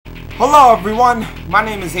Hello everyone, my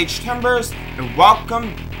name is HTimbers, and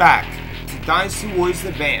welcome back to Dynasty Warriors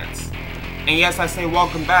Advance. And yes, I say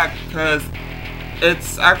welcome back because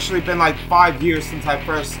it's actually been like 5 years since I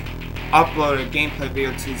first uploaded a gameplay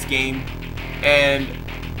video to this game. And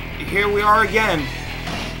here we are again.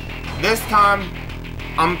 This time,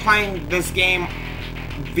 I'm playing this game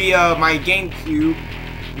via my GameCube,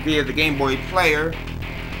 via the Game Boy player.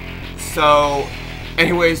 So,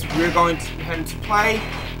 anyways, we're going to head into play.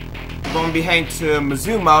 We're going to be heading to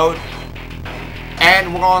Mizzou mode,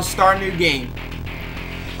 and we're going to start a new game.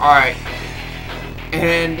 Alright,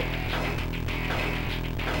 and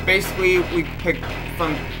basically we pick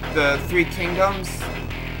from the three kingdoms: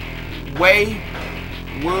 Wei,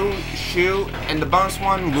 Wu, Shu, and the bonus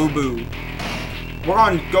one, Lu Bu. We're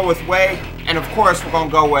going to go with Wei, and of course we're going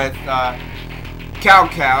to go with Cao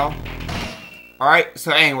Cao. Alright,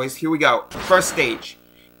 so anyways, here we go. First stage,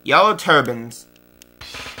 Yellow Turbans.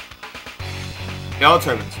 Yellow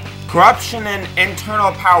Turbans. Corruption and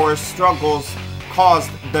internal power struggles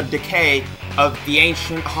caused the decay of the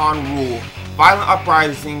ancient Han rule. Violent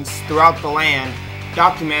uprisings throughout the land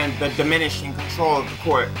document the diminishing control of the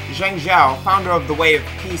court. Zheng Zhao, founder of the Way of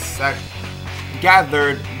Peace sect,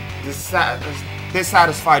 gathered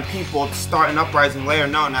dissatisfied people to start an uprising later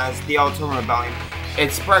known as the Yellow Turban Rebellion.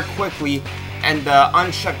 It spread quickly, and the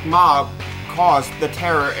unchecked mob caused the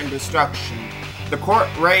terror and destruction. The court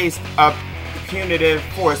raised a punitive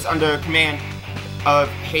force under command of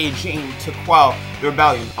He Jing to quell the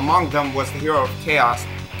rebellion. Among them was the hero of chaos,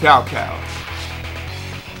 Cao Cao.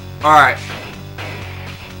 Alright.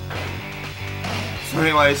 So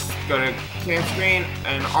anyways, go to camp screen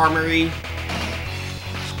and armory.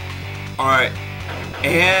 Alright.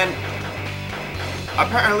 And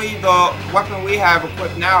apparently the weapon we have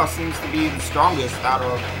equipped now seems to be the strongest out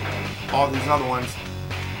of all these other ones.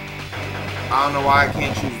 I don't know why I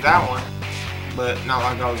can't choose that one, but not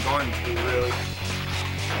like I was going to, really.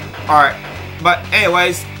 Alright, but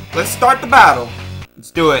anyways, let's start the battle. Let's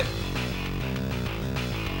do it.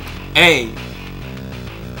 Hey.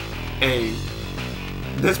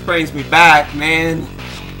 This brings me back, man.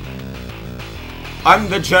 I'm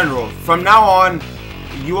the general. From now on,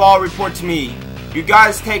 you all report to me. You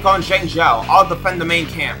guys take on Zheng Zhao. I'll defend the main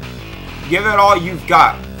camp. Give it all you've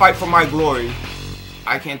got. Fight for my glory.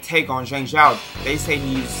 I can't take on Zheng Zhao. They say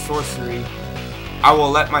he uses sorcery. I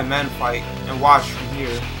will let my men fight and watch from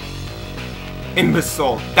here.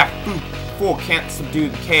 Imbecile! That fool can't subdue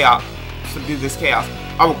the chaos. Subdue this chaos.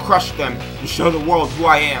 I will crush them and show the world who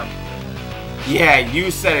I am. Yeah,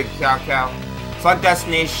 you said it, Cao Cao. Select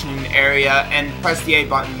destination area and press the A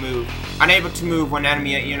button to move. Unable to move when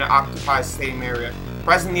enemy unit occupies the same area.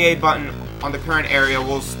 Pressing the A button on the current area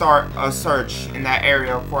will start a search in that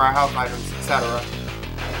area for our health items, etc.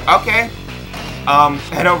 Okay.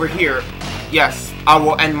 Head over here. Yes, I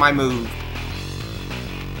will end my move.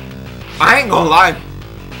 I ain't gonna lie.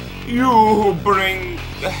 You who bring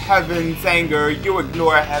heaven's anger, you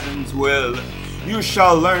ignore heaven's will. You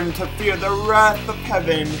shall learn to fear the wrath of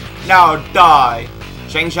heaven. Now die.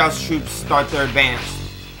 Zheng Zhao's troops start their advance.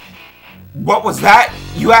 What was that?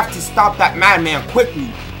 You have to stop that madman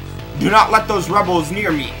quickly. Do not let those rebels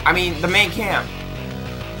near me. I mean, the main camp.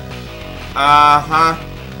 Uh-huh.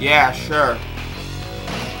 Yeah, sure.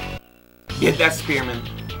 Get that spearman.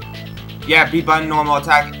 Yeah, B button normal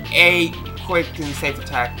attack. A quick and safe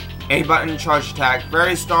attack. A button charge attack.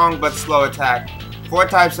 Very strong but slow attack. 4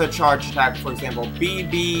 types of charge attack, for example, B,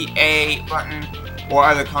 B, A button, or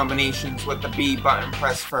other combinations with the B button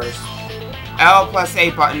pressed first. L plus A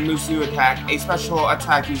button, Mizzou attack, a special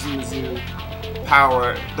attack using Mizzou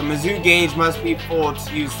power. The Mizzou gauge must be full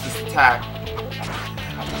to use this attack.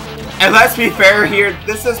 And let's be fair here,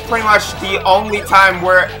 this is pretty much the only time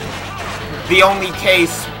where, the only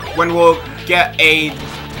case when we'll get a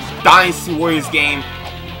Dynasty Warriors game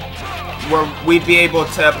where we'd be able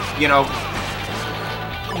to, you know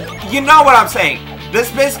what I'm saying. This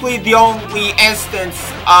is basically the only instance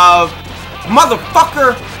of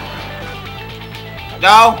motherfucker.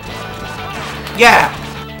 No? Yeah.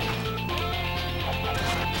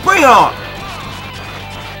 Bring it on.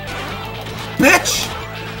 Bitch.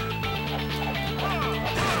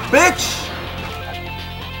 Bitch.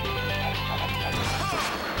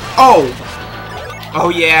 Oh. Oh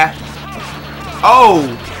yeah.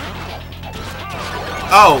 Oh.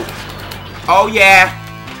 Oh. Oh yeah.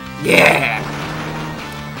 Yeah.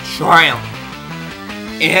 Triumph.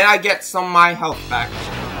 And I get some of my health back.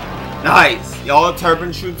 Nice. Yellow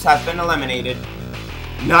Turban troops have been eliminated.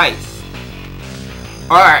 Nice.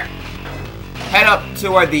 Alright. Head up to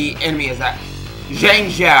where the enemy is at. Zheng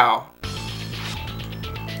Zhao.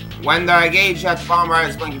 When the gauge at the bottom right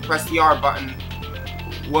is blinking, press the R button.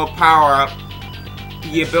 Will power up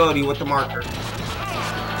the ability with the marker.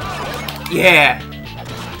 Yeah.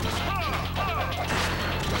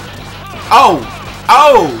 Oh!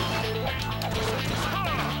 Oh!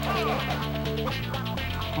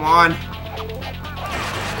 Come on.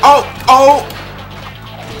 Oh! Oh!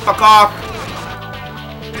 Fuck off.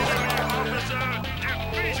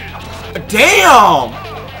 Damn!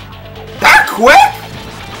 That quick?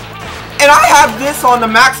 And I have this on the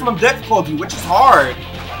maximum difficulty, which is hard.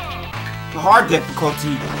 The hard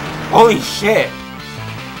difficulty. Holy shit.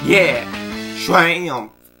 Yeah.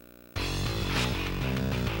 Triumph.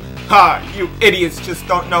 Ha, you idiots just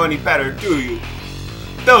don't know any better, do you?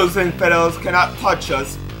 Those infidels cannot touch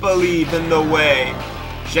us. Believe in the way.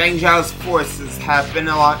 Zhang Zhao's forces have been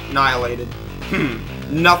annihilated.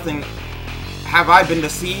 Nothing. Have I been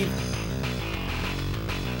deceived?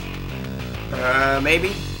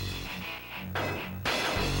 Maybe?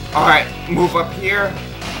 Alright, move up here.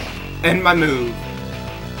 And my move.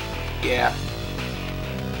 Yeah.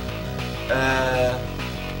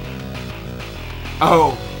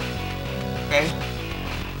 Oh. Okay.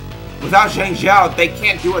 Without Zhang Zhao, they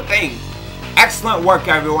can't do a thing. Excellent work,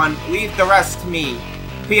 everyone. Leave the rest to me.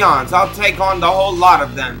 Peons, I'll take on the whole lot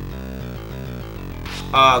of them.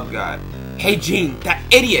 Oh, God. Hey, Jean, that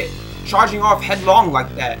idiot! Charging off headlong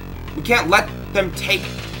like that. We can't let them take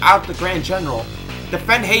out the Grand General.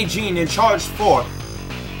 Defend Hey Jean and charge forth.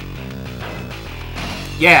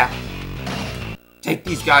 Yeah. Take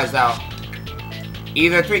these guys out.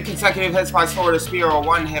 Either 3 consecutive hits by sword or spear or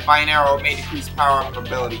 1 hit by an arrow may decrease power-up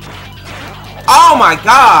ability. Oh my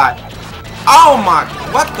god! Oh my...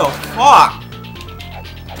 What the fuck?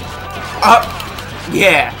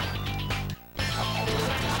 Yeah.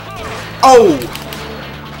 Oh!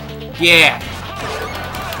 Yeah.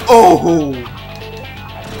 Oh!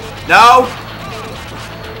 No?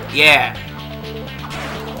 Yeah.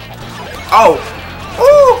 Oh!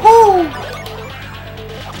 Woohoo!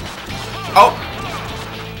 Oh!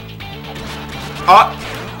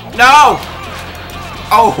 No!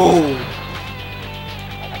 Oh!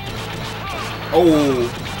 Oh!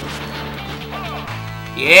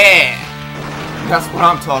 Yeah! That's what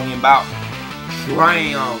I'm talking about.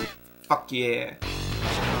 Triumph! Fuck yeah!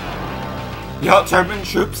 The HTimbers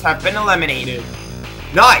troops have been eliminated.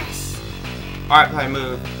 Nice! Alright, play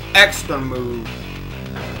move. Extra move.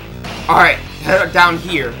 Alright, head down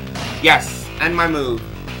here. Yes, end my move.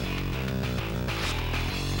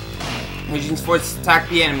 Asian's forces attack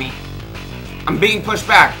the enemy. I'm being pushed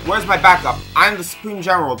back. Where's my backup? I'm the Supreme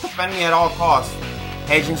General. Defend me at all costs.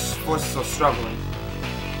 Asian's forces are struggling.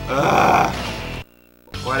 Ugh.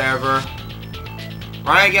 Whatever.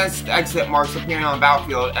 Run against exit marks appearing on the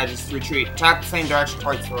battlefield edges to retreat. Attack the same direction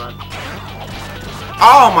twice to run.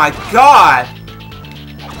 Oh my god!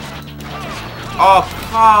 Oh,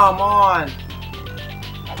 come on.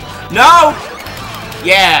 No!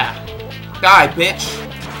 Yeah. Die, bitch.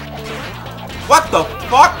 What the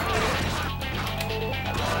fuck?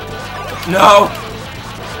 No.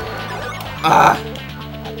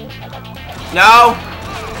 No.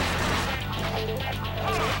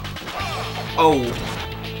 Oh.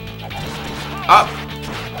 Up.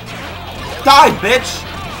 Die, bitch.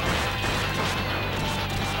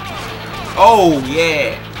 Oh,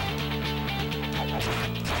 yeah.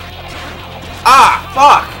 Ah,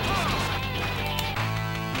 fuck.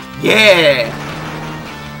 Yeah.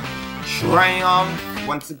 Triumph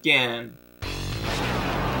once again.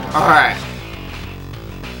 Alright.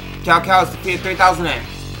 Cao Cao has defeated 3,000 ants.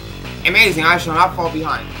 Amazing, I shall not fall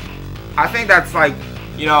behind. I think that's like,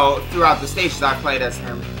 you know, throughout the stages I've played as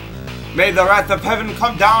him. May the wrath of heaven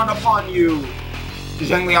come down upon you!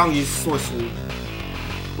 Zheng Liang uses sorcery.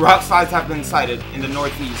 Rock slides have been sighted in the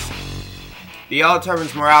northeast. The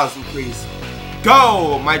HTimbers' morale is increased.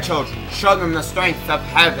 Go, my children! Show them the strength of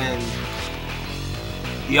heaven!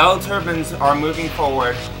 The HTimbers are moving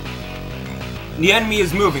forward. The enemy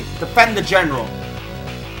is moving. Defend the general.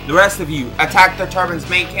 The rest of you, attack the HTimbers'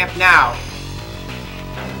 main camp now.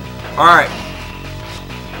 Alright.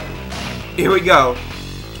 Here we go.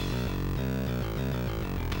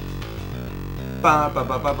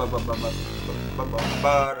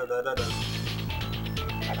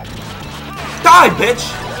 Die, bitch!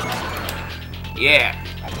 Yeah.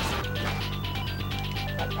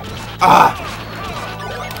 Ah!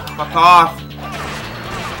 Fuck off.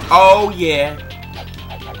 Oh, yeah.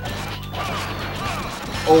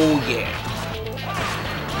 Oh, yeah.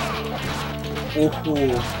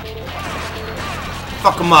 Ooh.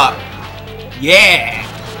 Fuck him up. Yeah.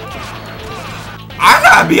 I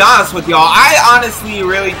gotta be honest with y'all. I honestly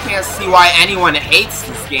really can't see why anyone hates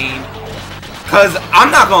this game. Because, I'm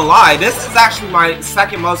not gonna lie, this is actually my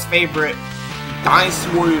second most favorite Dynasty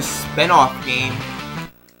Warriors spin-off game.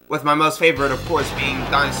 With my most favorite, of course, being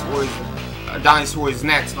Dynasty Warriors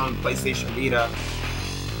Next on PlayStation Vita.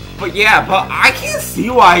 But yeah, I can't see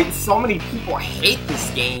why so many people hate this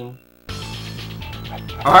game.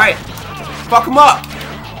 Alright, fuck him up.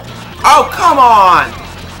 Oh, come on!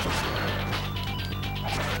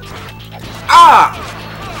 Ah!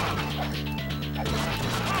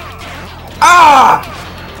 Ah!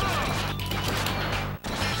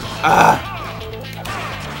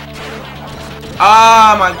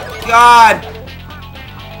 Oh my god!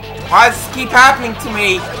 Why does this keep happening to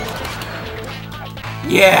me?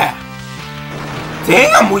 Yeah!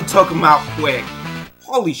 Damn, we took him out quick!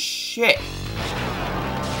 Holy shit!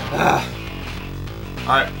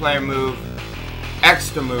 Alright, player move.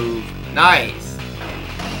 Extra move. Nice.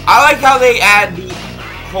 I like how they add the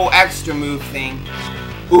whole extra move thing.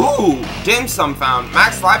 Ooh! Dim sum found.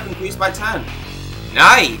 Max life increased by 10.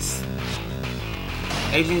 Nice!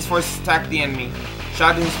 Agent's forces attack the enemy.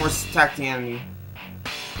 Shotgun's forces attack the enemy.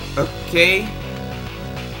 Okay.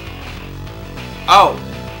 Oh.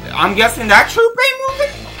 I'm guessing that troop ain't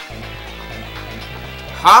moving?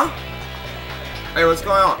 Huh? Wait, what's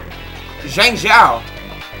going on? Zhang Zhao.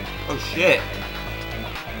 Oh shit.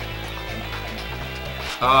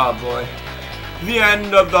 Oh boy. The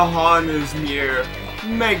end of the Han is near.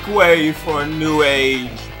 Make way for a new age.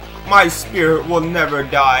 My spirit will never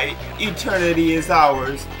die. Eternity is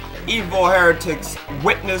ours. Evil heretics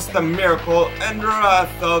witness the miracle and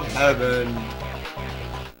wrath of heaven.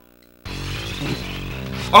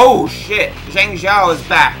 Oh shit. Zhang Zhao is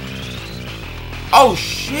back. Oh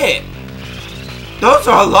shit. Those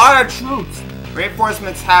are a lot of troops.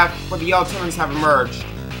 Reinforcements for the HTimbers have emerged.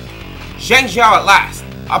 Zhang Zhao at last.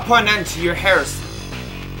 I'll put an end to your heresy.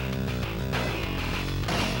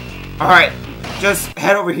 Alright, just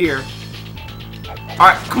head over here.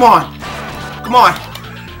 Alright, come on. Come on.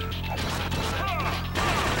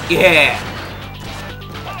 Yeah.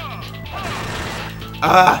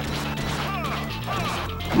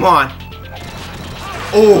 Come on.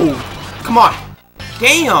 Oh, come on.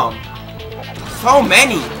 Damn. So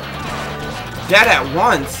many. Dead at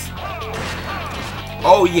once.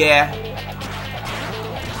 Oh, yeah.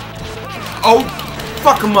 Oh,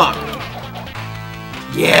 fuck him up.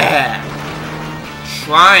 Yeah.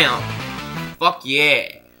 Triumph. Fuck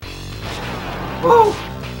yeah. Woo.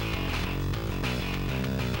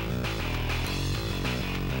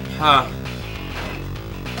 Huh.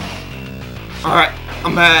 Alright,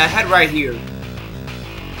 I'm gonna head right here.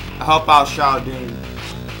 I help out Shaodun.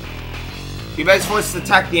 Liu Bei's forces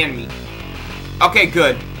attack the enemy. Okay,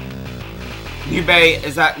 good. Liu Bei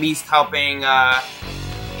is at least helping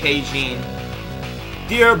Heijin.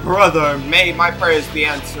 Dear brother, may my prayers be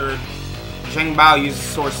answered. Zheng Bao uses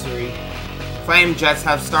sorcery. Flame jets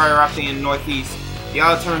have started erupting in the northeast. The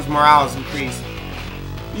HTimbers' morale is increased.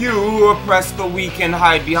 You who oppress the weak and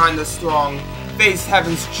hide behind the strong, face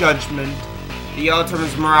heaven's judgment. The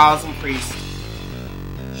HTimbers' morale is increased.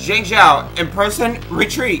 Zheng Zhao, in person,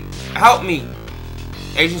 retreat. Help me.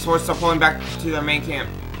 Asian forces are pulling back to their main camp.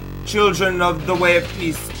 Children of the way of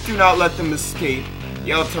peace, do not let them escape.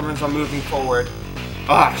 The HTimbers are moving forward.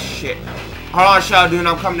 Ah, shit. Hold on, Shaodun,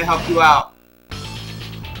 I'm coming to help you out.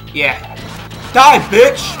 Yeah. Die,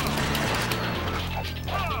 bitch!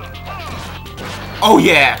 Oh,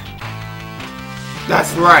 yeah.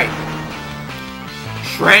 That's right.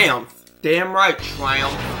 Triumph. Damn right,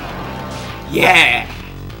 Triumph. Yeah.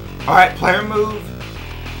 Alright, player move.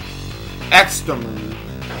 Extra move.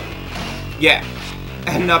 Yeah.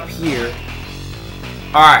 And up here.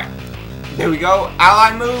 Alright. There we go.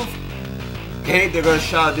 Ally move. Okay, there goes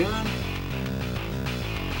Shaodun.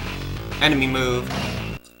 Enemy move.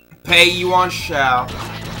 Pay you on Shao.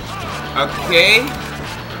 Okay.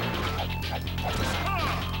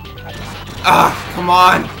 Ah, come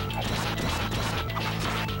on.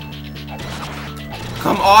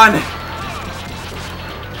 Come on.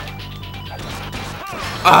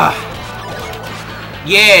 Ah.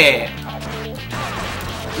 Yeah.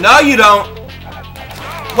 No, you don't.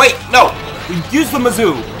 Wait, no. Use the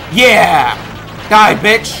Mizzou. Yeah. Die,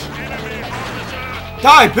 bitch.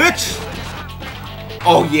 Die, bitch.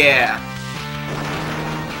 Oh, yeah.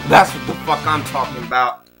 That's what the fuck I'm talking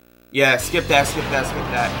about. Yeah, skip that, skip that, skip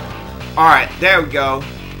that. Alright, there we go.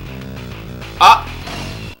 Up.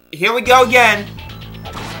 Here we go again.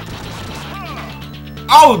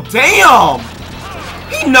 Oh, damn.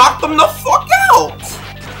 He knocked them the fuck out.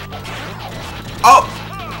 Oh.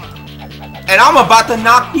 And I'm about to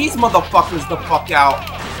knock these motherfuckers the fuck out.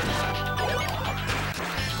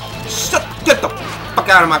 Shut, get the Fuck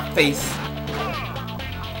out of my face.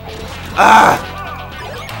 Ah!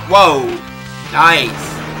 Whoa. Nice.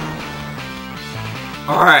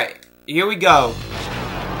 Alright. Here we go.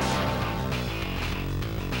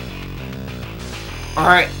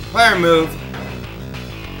 Alright. Player move.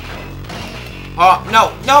 Oh,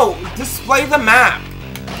 no. No. Display the map.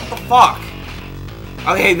 What the fuck?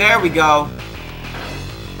 Okay, there we go.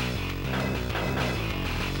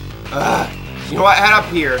 You know what? Head up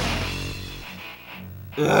here.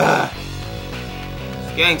 Ugh.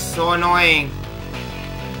 It's getting so annoying.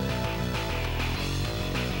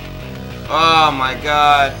 Oh my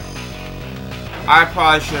god. I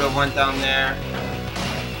probably should have went down there.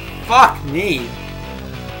 Fuck me.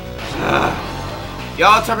 Ugh.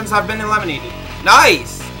 Yellow turbans have been eliminated.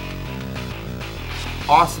 Nice!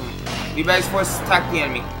 Awesome. Levi's forces attack the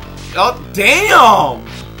enemy. Oh, damn!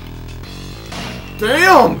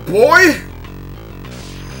 Damn, boy!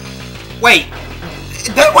 Wait.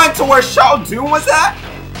 They went to where Shao Doom was at?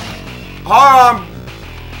 Hold on,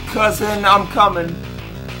 cousin, I'm coming.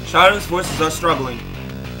 Shao Doom's forces are struggling.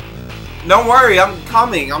 Don't worry, I'm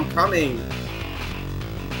coming,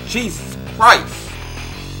 Jesus Christ.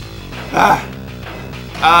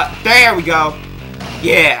 There we go.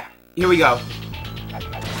 Yeah, here we go.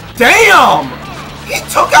 Damn! He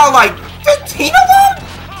took out like 15 of them?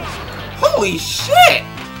 Holy shit!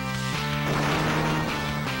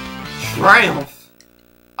 Triumph.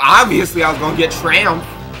 Obviously, I was gonna get Triumph.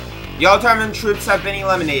 Yellow Diamond troops have been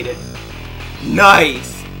eliminated.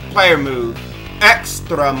 Nice. Player move.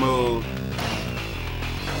 Extra move.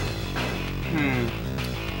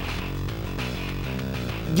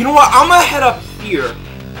 You know what? I'm gonna head up here.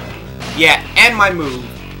 Yeah, and my move.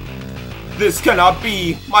 This cannot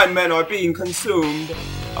be. My men are being consumed.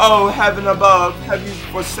 Oh, heaven above, have you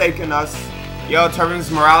forsaken us? Yellow Turban's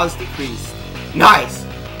morale is decreased. Nice!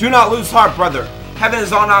 Do not lose heart, brother. Heaven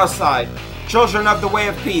is on our side. Children of the way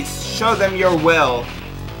of peace, show them your will.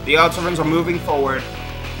 The Yellow Turbans are moving forward.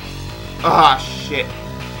 Ah, shit.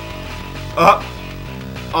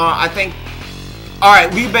 I think...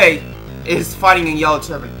 Alright, Liu Bei is fighting in Yellow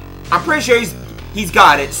Turban. I'm pretty sure he's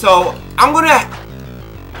got it, so I'm gonna...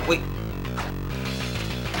 Wait.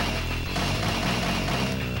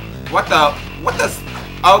 What the...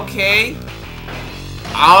 Okay.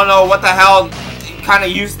 I don't know what the hell kind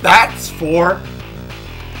of use that's for.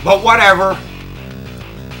 But whatever.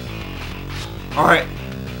 Alright.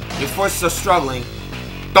 Your forces are struggling.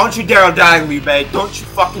 Don't you dare die, Liu Bei. Don't you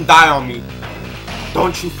fucking die on me.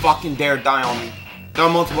 Don't you fucking dare die on me. There are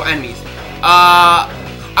multiple enemies.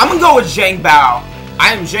 I'm gonna go with Zhang Bao.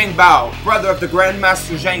 I am Zhang Bao, brother of the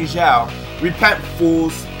Grandmaster Zhang Zhao. Repent,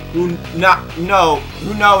 fools, who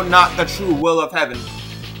know not the true will of heaven.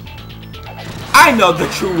 I know the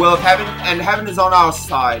true will of heaven, and heaven is on our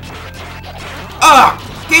side.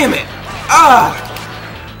 Damn it!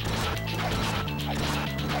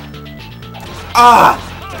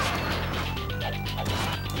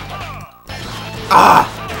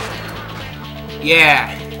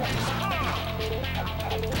 Yeah.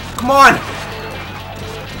 Come on!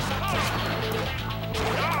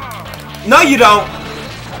 No, you don't!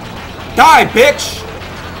 Die, bitch!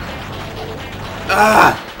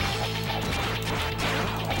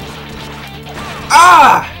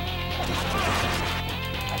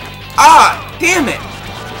 Damn it!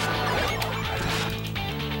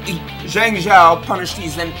 Zhang Zhao punished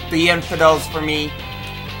the infidels for me.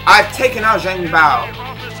 I've taken out Zhang Bao.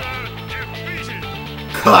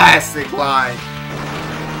 Classic line.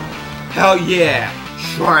 Hell yeah.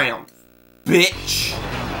 Triumph. Bitch.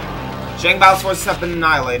 Zhang Bao's forces have been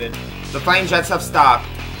annihilated. The flame jets have stopped.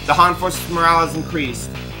 The Han forces' morale has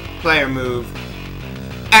increased. Player move.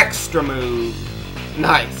 Extra move.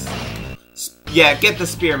 Nice. Yeah, get the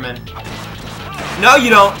spearman. No, you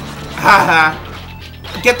don't. Haha.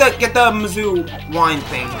 Get the Mizzou wine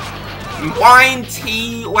thing. Wine,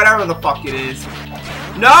 tea, whatever the fuck it is.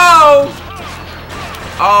 No!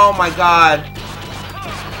 Oh my god.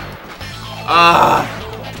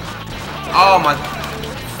 Oh my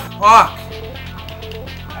fuck.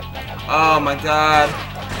 Oh my god.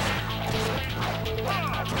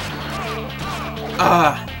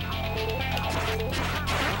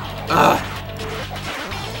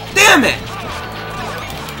 Damn it!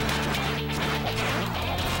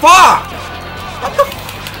 Fuck! What the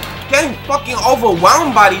f— getting fucking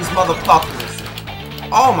overwhelmed by these motherfuckers.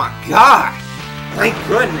 Oh my god. Thank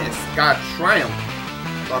goodness. Got Triumph.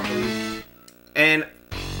 Luckily. And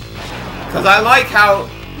because I like how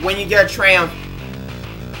when you get Triumph,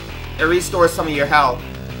 it restores some of your health.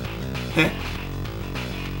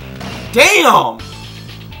 Damn!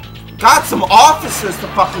 Got some officers to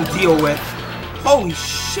fucking deal with. Holy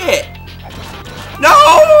shit! No!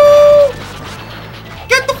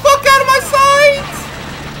 Get the fuck out of my sight!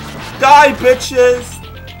 Die, bitches!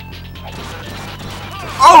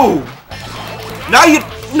 Oh! Now you...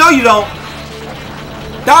 No, you don't!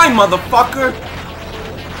 Die, motherfucker!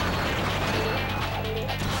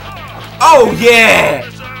 Oh, yeah!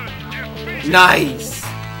 Nice!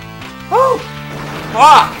 Oh!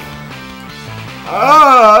 Fuck! Oh!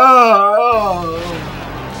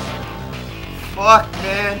 Fuck,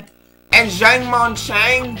 man! And Zhang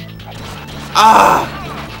Chang? Ah!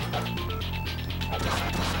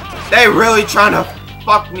 They really trying to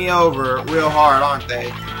fuck me over real hard, aren't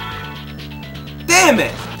they? Damn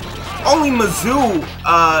it! Only Mizzou,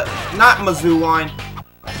 not Mizzou line.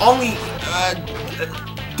 Only,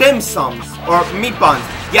 dim sums, or meat buns.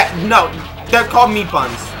 Yeah, no, they're called meat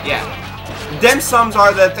buns, yeah. Dim sums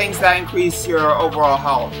are the things that increase your overall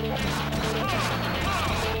health.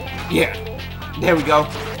 Yeah, there we go.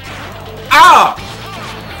 Ah!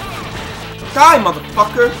 Die,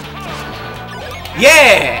 motherfucker!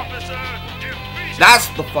 Yeah! That's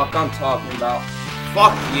the fuck I'm talking about.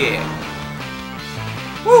 Fuck yeah.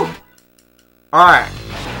 Woo! Alright.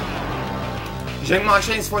 Zhang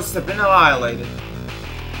Chang's forces have been annihilated.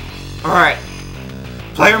 Alright.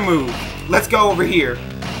 Player move. Let's go over here.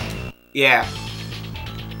 Yeah.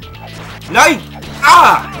 Nice!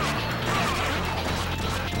 Ah!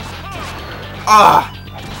 Ah!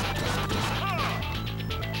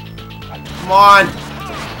 Come on!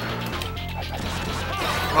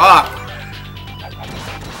 Fuck!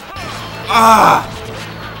 Ah!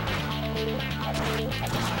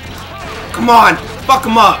 Come on! Fuck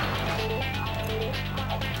him up!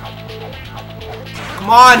 Come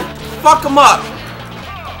on! Fuck him up!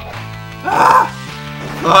 Ah!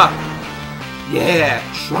 Fuck! Yeah!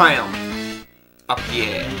 Triumph! Up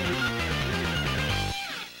yeah!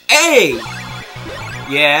 Hey!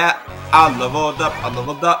 Yeah! I leveled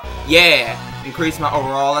up! Yeah! Increase my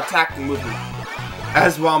overall attack and movement.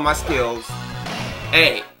 As well as my skills.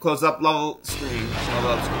 Hey! Close up level screen.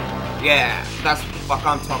 Level up screen. Yeah! That's what the fuck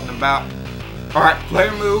I'm talking about. Alright,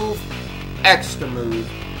 player move. Extra move.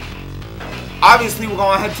 Obviously, we're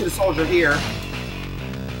gonna head to the soldier here.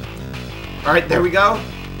 Alright, there we go.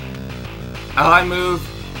 Ally move.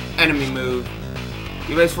 Enemy move.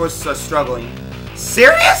 Your base forces are struggling.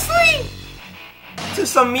 Seriously? To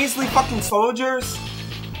some measly fucking soldiers?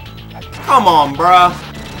 Come on, bruh.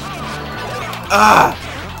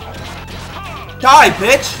 Die,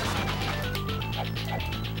 bitch!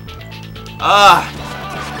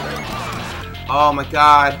 Oh my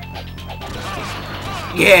god.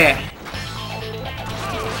 Yeah.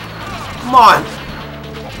 Come on.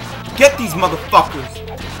 Get these motherfuckers.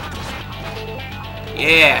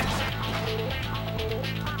 Yeah.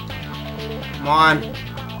 Come on.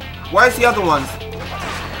 Where's the other ones?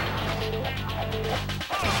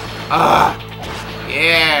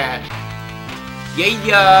 Yeah.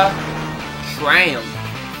 Yeah. Triumph.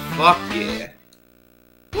 Fuck yeah.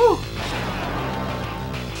 Woo.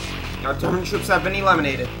 Our German troops have been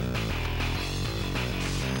eliminated.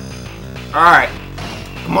 Alright.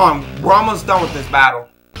 Come on. We're almost done with this battle.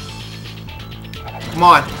 Come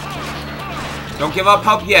on. Don't give up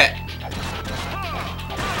hope yet.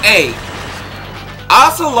 Hey. I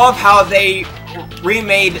also love how they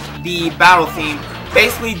remade the battle theme.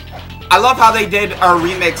 Basically, I love how they did a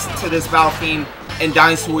remix to this battle theme in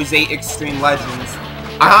Dynasty 8 Extreme Legends.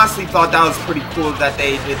 I honestly thought that was pretty cool that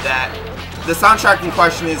they did that. The soundtrack in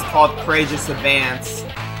question is called Courageous Advance.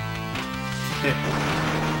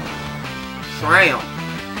 Triumph.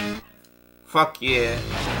 Fuck yeah.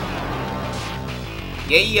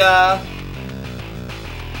 Yeah.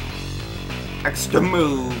 Extra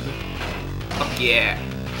move. Fuck yeah.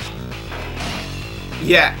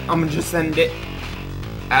 Yeah, I'm gonna just send it.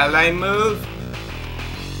 Ally move.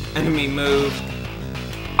 Enemy move.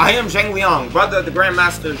 I am Zhang Liang, brother of the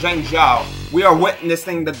Grandmaster Zhang Zhao. We are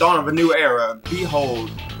witnessing the dawn of a new era. Behold.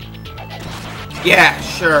 Yeah,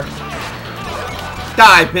 sure.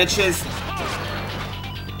 Die, bitches.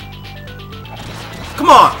 Come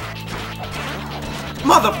on.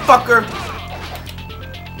 Motherfucker.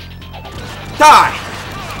 Die.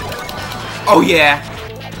 Oh, yeah.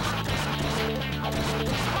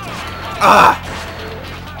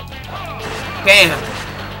 Damn.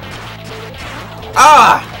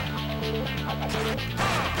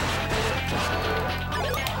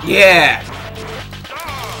 Yeah.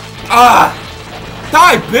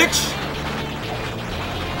 Die, bitch.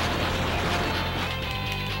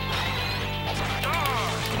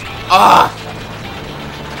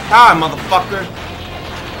 Die, motherfucker.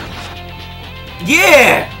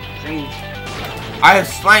 Yeah. I have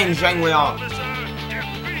slain Zhang Liang.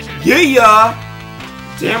 Yeah!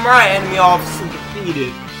 Damn right, enemy officer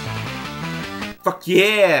defeated. Fuck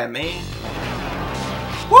yeah, man.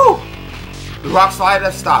 Woo! The rock slide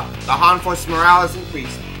has stopped. The Han Force morale has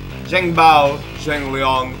increased. Zheng Bao, Zheng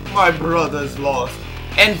Liang, my brother's lost.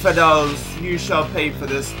 Infidels, you shall pay for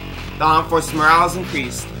this. The Han Force morale has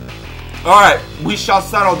increased. Alright, we shall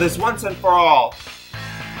settle this once and for all.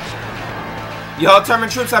 The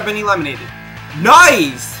HTimbers troops have been eliminated.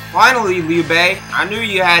 Nice! Finally, Liu Bei. I knew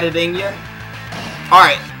you had it in you.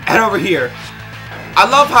 Alright, head over here. I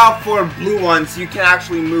love how for blue ones, you can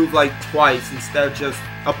actually move like twice instead of just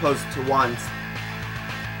opposed to once.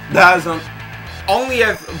 That is only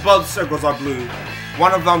if both circles are blue.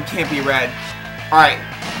 One of them can't be red. Alright,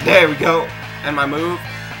 there we go. And my move.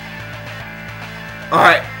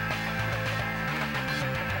 Alright.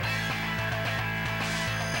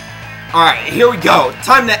 Alright, here we go.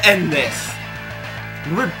 Time to end this.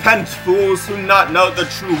 Repent, fools who not know the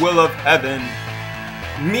true will of heaven.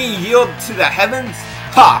 Me yield to the heavens?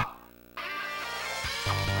 Ha!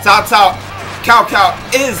 Cao Cao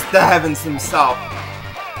is the heavens himself.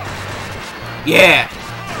 Yeah.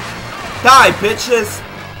 Die, bitches.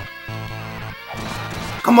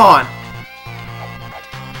 Come on.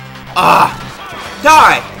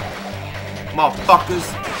 Die.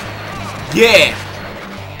 Motherfuckers. Yeah.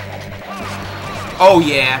 Oh,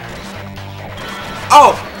 yeah.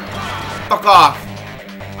 Oh. Fuck off.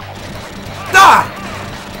 Die.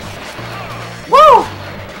 Woo.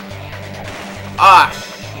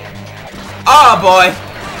 Shit. Oh, boy.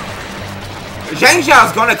 Zhang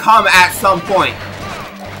Zhao's gonna come at some point.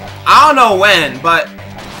 I don't know when, but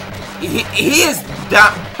he is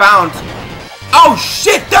bound. Oh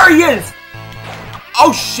shit, there he is!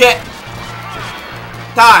 Oh shit!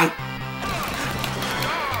 Die!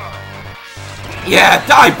 Yeah,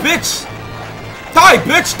 die, bitch! Die,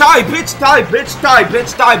 bitch! Die, bitch! Die, bitch! Die,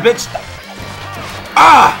 bitch! Die, bitch!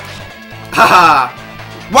 Haha!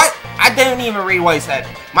 What? I didn't even read what he said.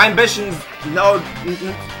 My ambitions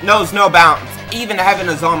knows no bounds. Even heaven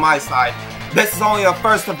is on my side. This is only the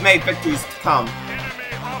first of many victories to come.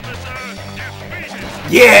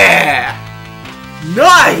 Yeah!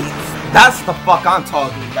 Nice! That's the fuck I'm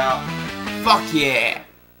talking about. Fuck yeah.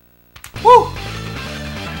 Woo!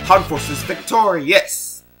 Han Force is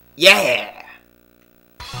victorious. Yeah!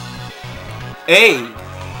 Hey!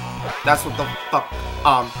 That's what the fuck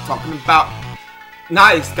I'm talking about.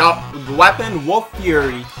 Nice, got the weapon, Wolf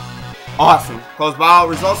Fury. Awesome. Close battle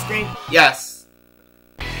results screen? Yes.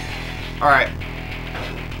 Alright.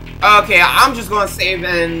 Okay, I'm just gonna save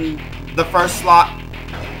in the first slot.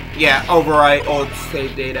 Yeah, overwrite old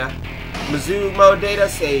save data. Mizzou mode data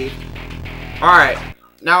saved. Alright.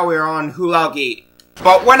 Now we're on Hulao Gate.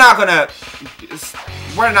 But we're not gonna...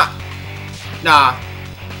 We're not... Nah.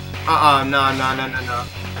 No.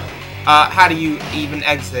 How do you even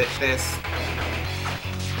exit this?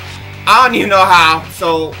 I don't even know how,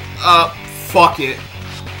 so, fuck it.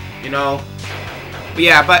 You know? But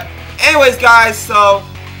yeah, but anyways, guys, so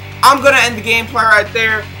I'm gonna end the gameplay right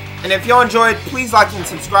there. And if y'all enjoyed, please like and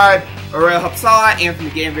subscribe. Or it'll help out and from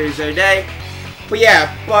the game videos every day. But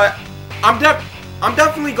yeah, but I'm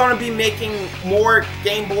definitely gonna be making more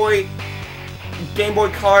Game Boy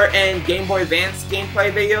Color and Game Boy Advance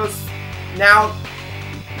gameplay videos now.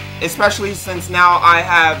 Especially since now I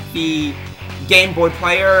have the Game Boy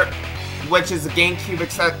Player, which is a GameCube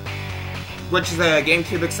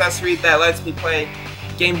accessory that lets me play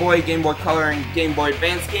Game Boy Color, and Game Boy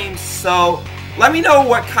Advance games. So let me know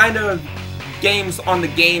what kind of games on the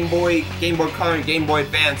Game Boy Color, and Game Boy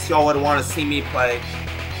Advance y'all would want to see me play.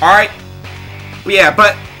 Alright? But yeah,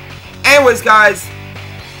 but anyways, guys.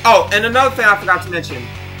 Oh, and another thing I forgot to mention.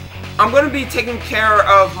 I'm going to be taking care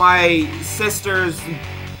of my sister's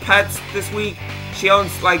pets this week. She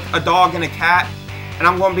owns like a dog and a cat, and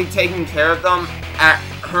I'm going to be taking care of them at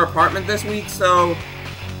her apartment this week. So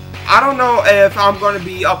I don't know if I'm going to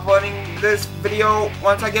be uploading this video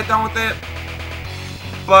once I get done with it,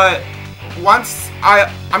 but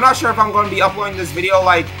I'm not sure if I'm going to be uploading this video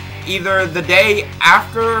like either the day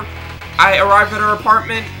after I arrive at her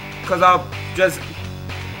apartment, because I'll just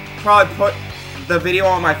probably put the video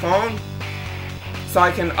on my phone so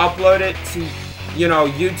I can upload it to, you know,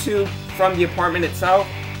 YouTube from the apartment itself,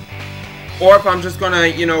 or if I'm just gonna,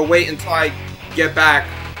 you know, wait until I get back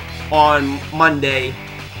on Monday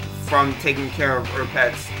from taking care of her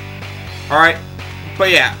pets. Alright,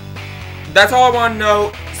 but yeah, that's all I want to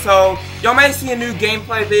know. So y'all may see a new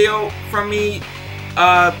gameplay video from me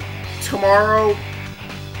tomorrow,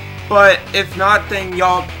 but if not, then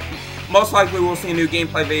y'all most likely will see a new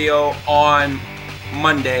gameplay video on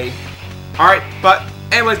Monday. Alright, but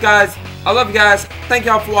anyways, guys, I love you guys. Thank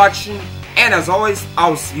y'all for watching. And as always,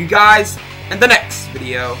 I'll see you guys in the next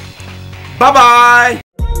video. Bye-bye.